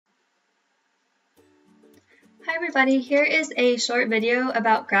everybody, here is a short video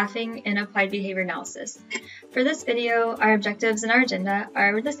about graphing in applied behavior analysis. For this video, our objectives and our agenda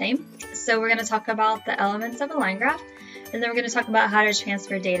are the same. So we're going to talk about the elements of a line graph, and then we're going to talk about how to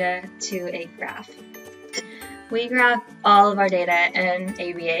transfer data to a graph. We graph all of our data in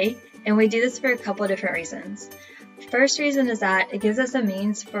ABA, and we do this for a couple of different reasons. First reason is that it gives us a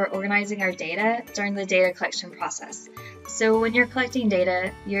means for organizing our data during the data collection process. So when you're collecting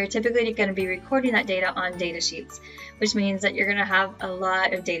data, you're typically going to be recording that data on data sheets, which means that you're going to have a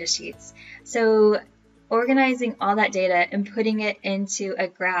lot of data sheets. So organizing all that data and putting it into a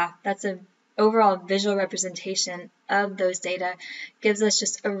graph that's an overall visual representation of those data gives us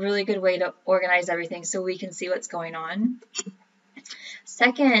just a really good way to organize everything so we can see what's going on.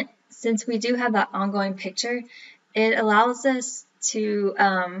 Second, since we do have that ongoing picture, it allows us to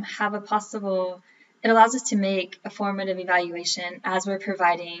make a formative evaluation as we're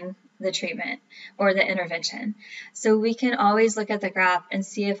providing the treatment or the intervention. So we can always look at the graph and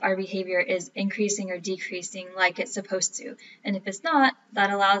see if our behavior is increasing or decreasing like it's supposed to. And if it's not,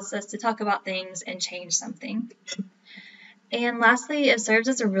 that allows us to talk about things and change something. And lastly, it serves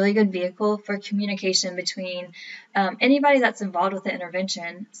as a really good vehicle for communication between anybody that's involved with the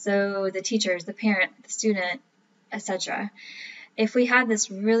intervention. So the teachers, the parent, the student, etc. If we have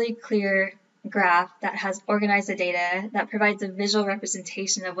this really clear graph that has organized the data, that provides a visual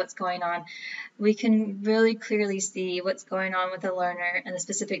representation of what's going on, we can really clearly see what's going on with the learner and the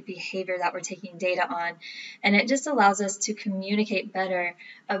specific behavior that we're taking data on. And it just allows us to communicate better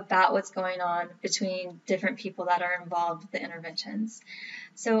about what's going on between different people that are involved with the interventions.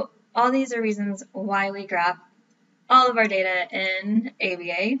 So all these are reasons why we graph all of our data in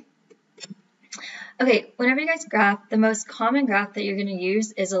ABA. Okay, whenever you guys graph, the most common graph that you're going to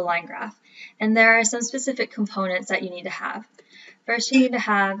use is a line graph. And there are some specific components that you need to have. First, you need to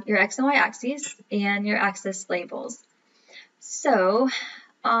have your X and Y axes and your axis labels. So,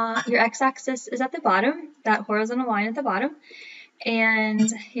 your X-axis is at the bottom, that horizontal line at the bottom,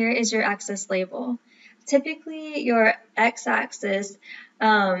 and here is your axis label. Typically, your X-axis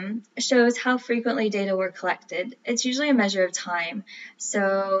shows how frequently data were collected. It's usually a measure of time,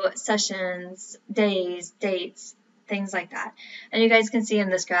 so sessions, days, dates, things like that. And you guys can see in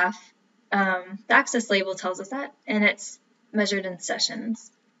this graph, the axis label tells us that, and it's measured in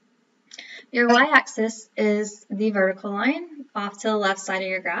sessions. Your Y-axis is the vertical line off to the left side of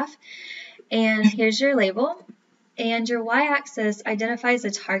your graph, and here's your label. And your Y-axis identifies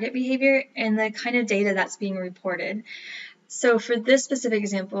the target behavior and the kind of data that's being reported. So for this specific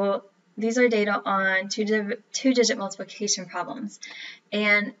example, these are data on two-digit multiplication problems,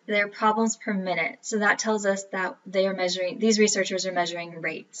 and they're problems per minute. So that tells us that these researchers are measuring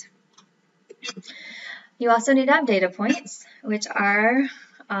rate. You also need to have data points, which are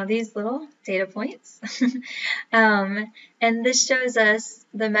these little data points. And this shows us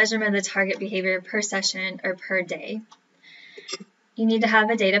the measurement of the target behavior per session or per day. You need to have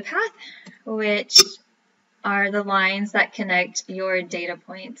a data path, which are the lines that connect your data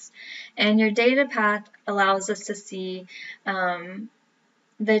points. And your data path allows us to see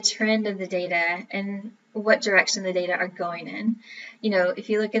the trend of the data and what direction the data are going in. You know, if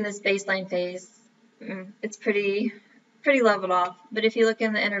you look in this baseline phase, it's pretty leveled off, but if you look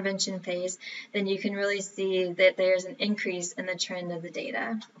in the intervention phase, then you can really see that there's an increase in the trend of the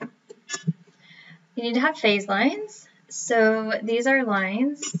data. You need to have phase lines. So these are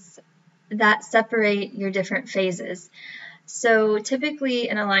lines that separate your different phases. So typically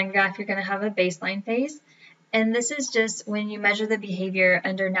in a line graph, you're going to have a baseline phase, and this is just when you measure the behavior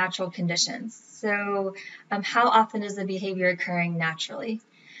under natural conditions. So how often is the behavior occurring naturally?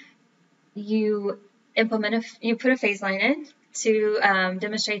 You put a phase line in to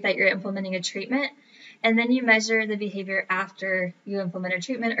demonstrate that you're implementing a treatment, and then you measure the behavior after you implement a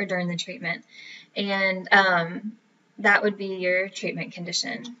treatment or during the treatment, and that would be your treatment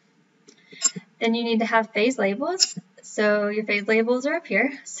condition. Then you need to have phase labels. So your phase labels are up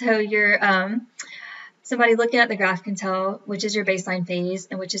here. So your somebody looking at the graph can tell which is your baseline phase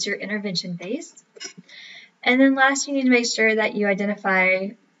and which is your intervention phase. And then last, you need to make sure that you identify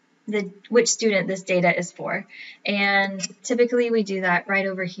which student this data is for. And typically we do that right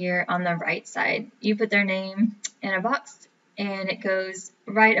over here on the right side. You put their name in a box and it goes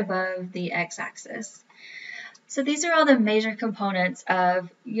right above the X-axis. So these are all the major components of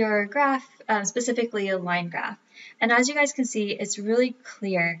your graph, specifically a line graph. And as you guys can see, it's really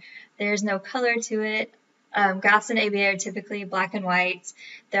clear. There's no color to it. Graphs in ABA are typically black and white.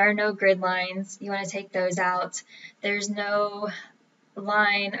 There are no grid lines. You want to take those out. There's no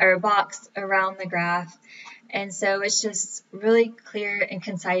line or box around the graph, And so it's just really clear and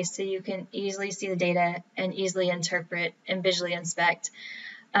concise so you can easily see the data and easily interpret and visually inspect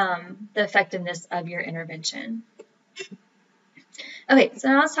the effectiveness of your intervention. Okay, so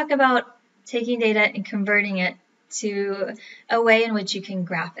now let's talk about taking data and converting it to a way in which you can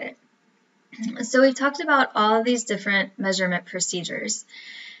graph it. So we've talked about all of these different measurement procedures.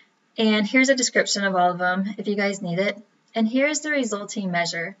 And here's a description of all of them if you guys need it. And here's the resulting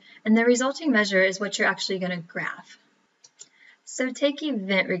measure. And the resulting measure is what you're actually going to graph. So take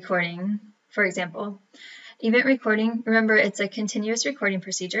event recording, for example. Event recording, remember, it's a continuous recording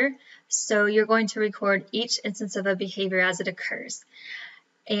procedure. So you're going to record each instance of a behavior as it occurs.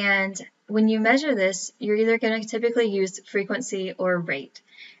 And when you measure this, you're either going to typically use frequency or rate.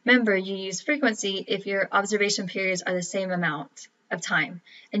 Remember, you use frequency if your observation periods are the same amount of time.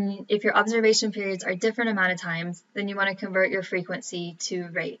 And if your observation periods are different amount of times, then you want to convert your frequency to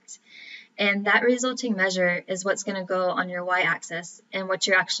rate. And that resulting measure is what's going to go on your y-axis and what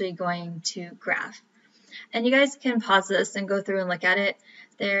you're actually going to graph. And you guys can pause this and go through and look at it.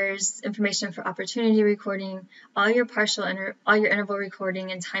 There's information for opportunity recording, all your interval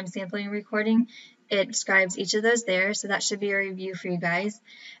recording and time sampling recording. It describes each of those there, so that should be a review for you guys.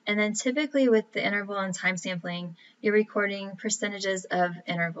 And then typically with the interval and time sampling, you're recording percentages of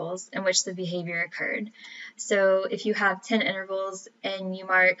intervals in which the behavior occurred. So if you have 10 intervals and you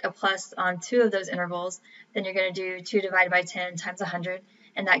mark a plus on 2 of those intervals, then you're going to do 2 divided by 10 times 100,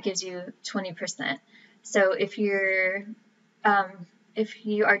 and that gives you 20%. So if you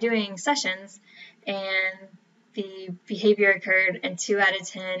are doing sessions and the behavior occurred in 2 out of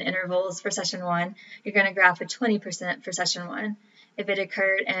 10 intervals for session 1, you're going to graph a 20% for session 1. If it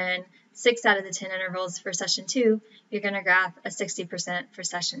occurred in 6 out of the 10 intervals for session 2, you're going to graph a 60% for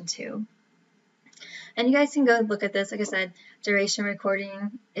session 2. And you guys can go look at this. Like I said, duration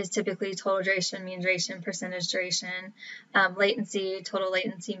recording is typically total duration, mean duration, percentage duration, latency, total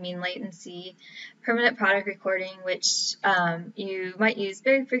latency, mean latency, permanent product recording, which you might use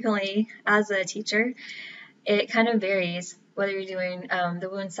very frequently as a teacher. It kind of varies whether you're doing the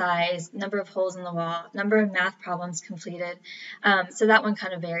wound size, number of holes in the wall, number of math problems completed. So that one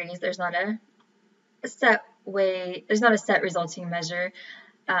kind of varies. There's not a set resulting measure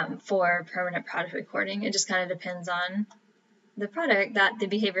for permanent product recording. It just kind of depends on the product that the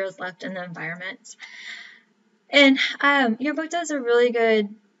behavior is left in the environment. And your book does a really good,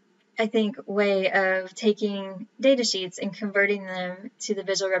 I think, way of taking data sheets and converting them to the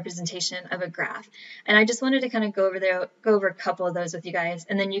visual representation of a graph. And I just wanted to kind of go over a couple of those with you guys,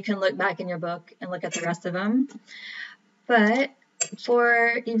 and then you can look back in your book and look at the rest of them. But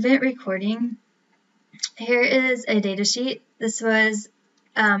for event recording, here is a data sheet. This was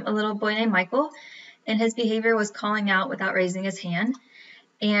a little boy named Michael, and his behavior was calling out without raising his hand.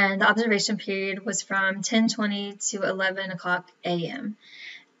 And the observation period was from 10:20 to 11 o'clock a.m.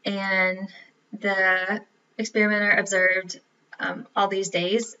 And the experimenter observed all these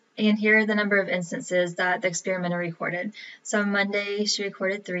days. And here are the number of instances that the experimenter recorded. So Monday, she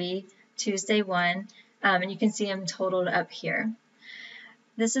recorded 3, Tuesday 1, and you can see them totaled up here.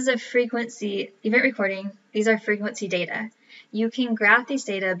 This is a frequency event recording. These are frequency data. You can graph these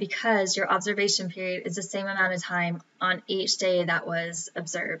data because your observation period is the same amount of time on each day that was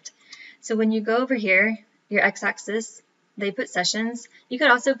observed. So when you go over here, your x-axis, they put sessions. You could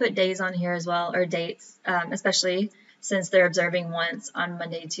also put days on here as well, or dates, especially since they're observing once on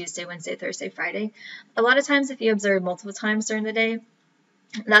Monday, Tuesday, Wednesday, Thursday, Friday. A lot of times if you observe multiple times during the day,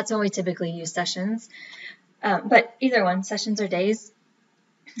 that's when we typically use sessions. But either one, sessions or days.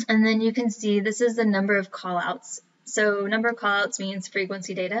 And then you can see this is the number of callouts. So number of callouts means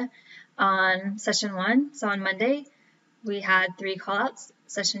frequency data. On session 1, so on Monday, we had 3 callouts.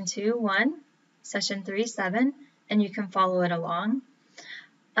 Session 2, 1. Session 3, 7. And you can follow it along.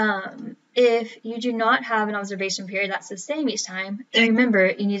 If you do not have an observation period that's the same each time, then remember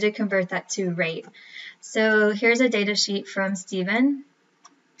you need to convert that to rate. So here's a data sheet from Stephen.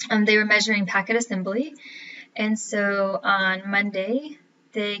 They were measuring packet assembly. And so on Monday,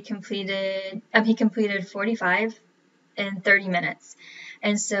 he completed 45 in 30 minutes.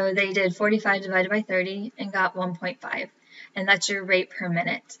 And so they did 45 divided by 30 and got 1.5. And that's your rate per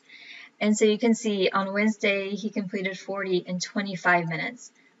minute. And so you can see on Wednesday, he completed 40 in 25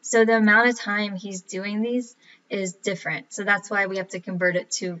 minutes. So the amount of time he's doing these is different. So that's why we have to convert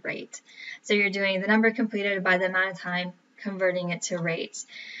it to rate. So you're doing the number completed by the amount of time, converting it to rate.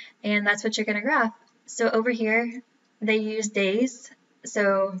 And that's what you're going to graph. So over here, they use days.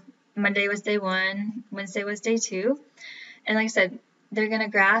 So Monday was day 1, Wednesday was day 2. And like I said, they're going to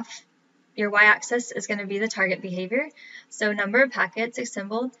graph, your y-axis is going to be the target behavior. So number of packets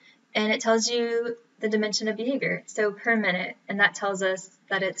assembled, and it tells you the dimension of behavior, so per minute, and that tells us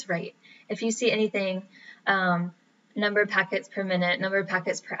that it's rate. If you see anything, number of packets per minute, number of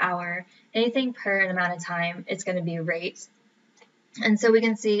packets per hour, anything per an amount of time, it's going to be rate. And so we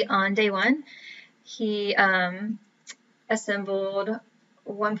can see on day 1, he assembled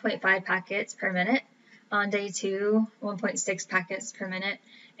 1.5 packets per minute. On day 2, 1.6 packets per minute,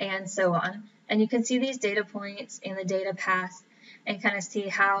 and so on. And you can see these data points and the data path and kind of see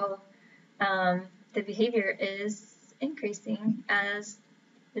how the behavior is increasing as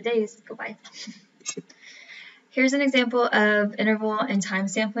the days go by. Here's an example of interval and time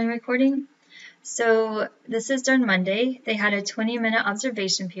sampling recording. So this is during Monday. They had a 20-minute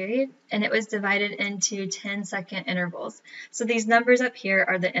observation period, and it was divided into 10-second intervals. So these numbers up here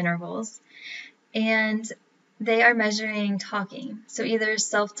are the intervals. And they are measuring talking, so either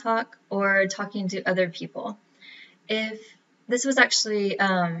self-talk or talking to other people. If this was actually,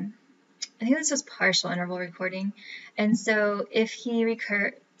 I think this was partial interval recording, and so if he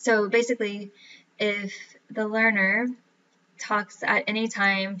so basically, if the learner talks at any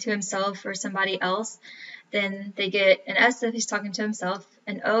time to himself or somebody else, then they get an S if he's talking to himself,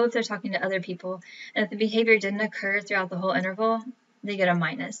 an O if they're talking to other people, and if the behavior didn't occur throughout the whole interval, they get a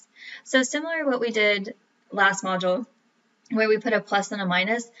minus. So similar to what we did last module, where we put a plus and a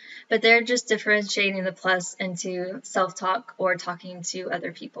minus, but they're just differentiating the plus into self-talk or talking to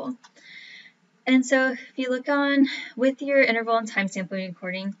other people. And so if you look on with your interval and time sampling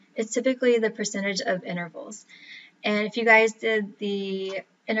recording, it's typically the percentage of intervals. And if you guys did the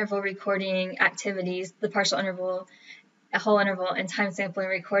interval recording activities, the partial interval, a whole interval, and time sampling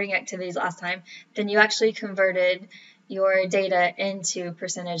recording activities last time, then you actually converted your data into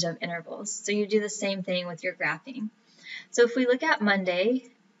percentage of intervals. So you do the same thing with your graphing. So if we look at Monday,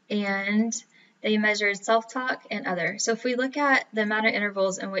 and they measured self-talk and other. So if we look at the amount of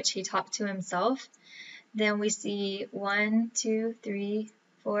intervals in which he talked to himself, then we see 1, 2, 3,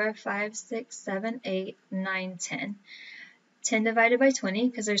 4, 5, 6, 7, 8, 9, 10. 10 divided by 20,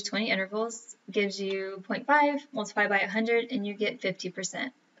 because there's 20 intervals, gives you 0.5, multiplied by 100, and you get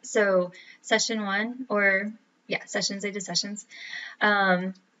 50%. So session 1, or sessions, they did sessions,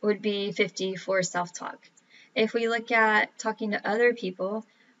 would be 50 for self-talk. If we look at talking to other people,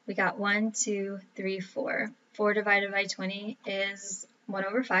 we got 1, 2, 3, 4. 4 divided by 20 is 1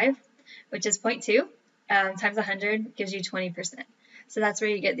 over 5, which is 0.2, times 100 gives you 20%. So that's where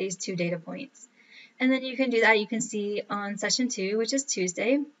you get these 2 data points. And then you can do that. You can see on session 2, which is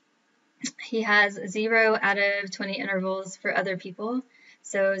Tuesday, he has 0 out of 20 intervals for other people.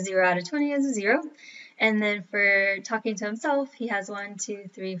 So 0 out of 20 is a 0. And then for talking to himself, he has 1, 2,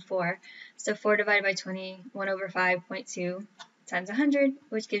 3, 4. So 4 divided by 20, 1 over 5.2 times 100,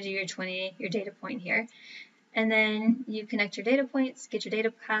 which gives you your data point here. And then you connect your data points, get your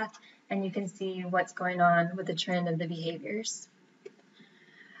data path, and you can see what's going on with the trend of the behaviors.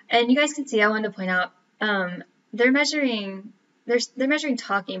 And you guys can see, I wanted to point out, they're measuring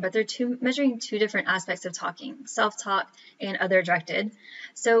talking, but they're measuring 2 different aspects of talking, self-talk and other directed.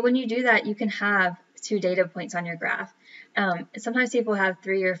 So when you do that, you can have 2 data points on your graph. Sometimes people have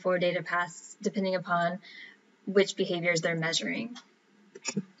 3 or 4 data paths depending upon which behaviors they're measuring.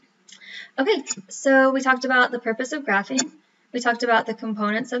 Okay, so we talked about the purpose of graphing, we talked about the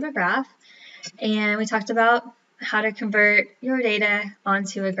components of a graph, and we talked about how to convert your data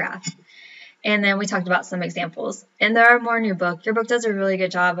onto a graph. And then we talked about some examples. And there are more in your book. Your book does a really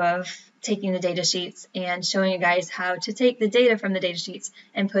good job of taking the data sheets and showing you guys how to take the data from the data sheets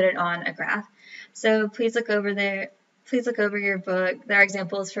and put it on a graph. So please look over there. Please look over your book. There are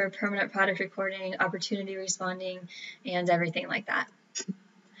examples for permanent product recording, opportunity responding, and everything like that.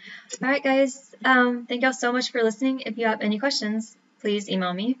 All right, guys. Thank y'all so much for listening. If you have any questions, please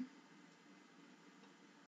email me.